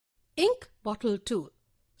Ink bottle tool.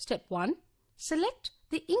 Step 1. Select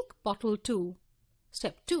the ink bottle tool.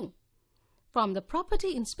 Step 2. From the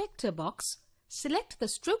Property Inspector box, select the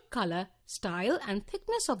stroke color, style and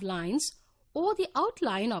thickness of lines or the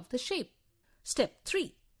outline of the shape. Step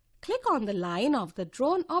 3. Click on the line of the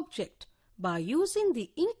drawn object by using the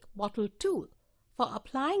ink bottle tool for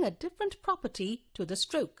applying a different property to the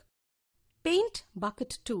stroke. Paint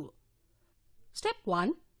bucket tool. Step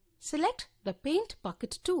 1. Select the paint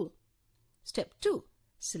bucket tool. Step 2.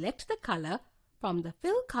 Select the color from the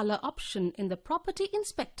fill color option in the Property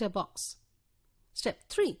Inspector box. Step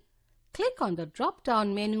 3. Click on the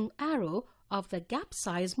drop-down menu arrow of the gap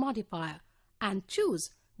size modifier and choose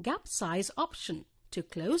gap size option to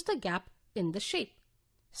close the gap in the shape.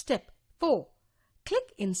 Step 4.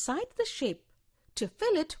 Click inside the shape to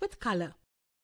fill it with color.